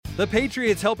The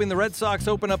Patriots helping the Red Sox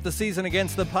open up the season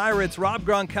against the Pirates. Rob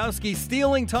Gronkowski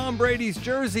stealing Tom Brady's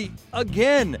jersey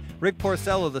again. Rick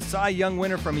Porcello, the Cy Young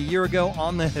winner from a year ago,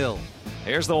 on the hill.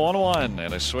 Here's the 1-1,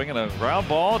 and a swing and a ground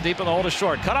ball deep in the hole to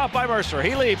short. Cut off by Mercer.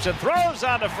 He leaps and throws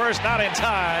on to first, not in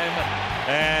time.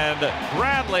 And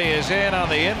Bradley is in on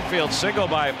the infield single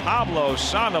by Pablo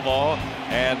Sandoval,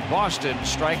 and Boston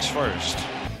strikes first.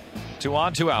 2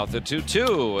 on, 2 out. The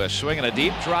 2-2. A swing and a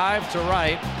deep drive to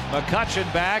right.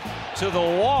 McCutchen back to the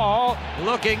wall,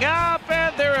 looking up,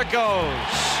 and there it goes.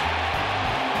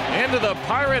 Into the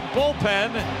Pirate bullpen,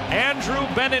 Andrew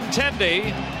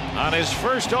Benintendi, on his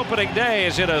first opening day,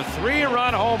 has hit a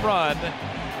 3-run home run.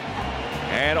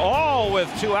 And all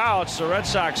with 2 outs. The Red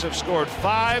Sox have scored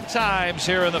 5 times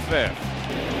here in the 5th.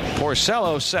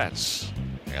 Porcello sets.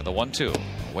 And the 1-2.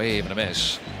 Wave and a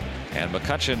miss. And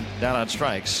McCutchen down on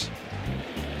strikes.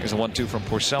 Here's a 1-2 from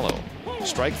Porcello.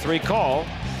 Strike 3 call.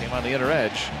 Came on the inner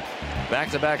edge.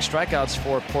 Back-to-back strikeouts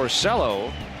for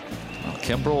Porcello. Well,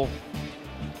 Kimbrel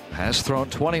has thrown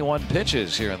 21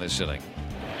 pitches here in this inning.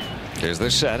 Here's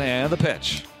the set and the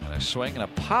pitch. And a swing and a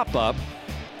pop-up.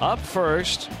 Up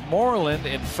first, Moreland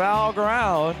in foul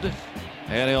ground.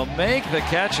 And he'll make the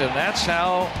catch, and that's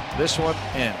how this one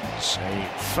ends. A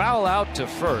foul out to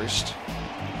first.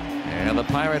 And the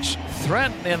Pirates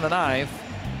threaten in the 9th.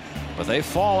 But they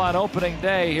fall on opening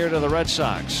day here to the Red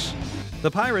Sox. The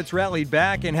Pirates rallied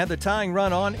back and had the tying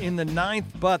run on in the 9th,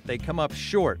 but they come up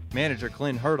short. Manager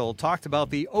Clint Hurdle talked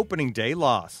about the opening day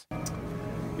loss.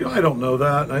 I don't know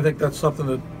that. I think that's something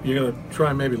that you're going to try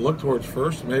and maybe look towards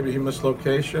first. Maybe he missed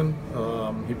location.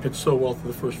 He pitched so well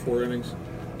through the first 4 innings.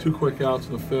 2 quick outs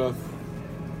in the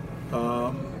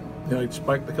 5th. He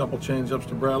spiked a couple change-ups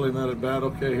to Bradley and that at bat.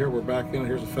 Okay, here we're back in.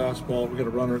 Here's a fastball. We got a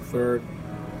runner at third.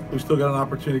 We still got an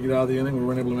opportunity to get out of the inning. We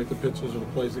weren't able to make the pitches or the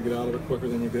plays to get out of it quicker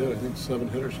than we did. I think 7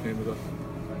 hitters came to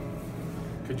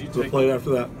the plate after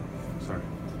that. Sorry.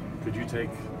 Could you take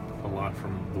a lot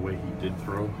from the way he did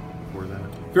throw before that?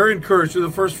 Very encouraged through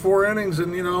the first 4 innings,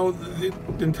 and the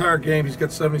entire game he's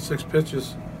got 76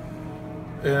 pitches.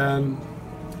 And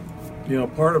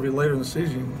part of it later in the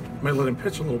season might let him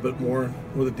pitch a little bit more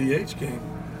with a DH game.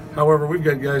 However, we've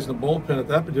got guys in the bullpen at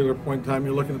that particular point in time.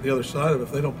 You're looking at the other side of it.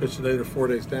 If they don't pitch today, they're 4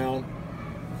 days down.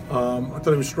 I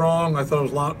thought he was strong. I thought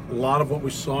it was a lot of what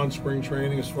we saw in spring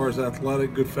training as far as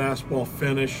athletic, good fastball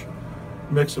finish,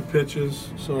 mix of pitches.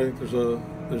 So I think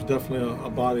there's definitely a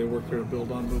body of work there to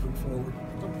build on moving forward.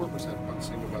 What was that bunt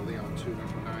single by Leon too?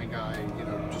 Number 9 guy,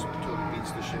 just totally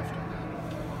beats the shift.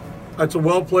 That's a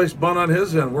well-placed bunt on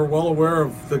his end. We're well aware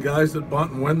of the guys that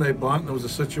bunt and when they bunt. There was a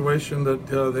situation that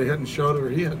they hadn't showed it or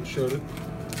he hadn't showed it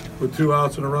with 2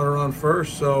 outs and a runner on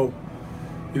first. So,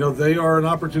 they are an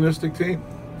opportunistic team.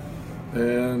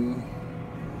 And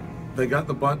they got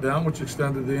the bunt down, which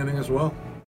extended the inning as well.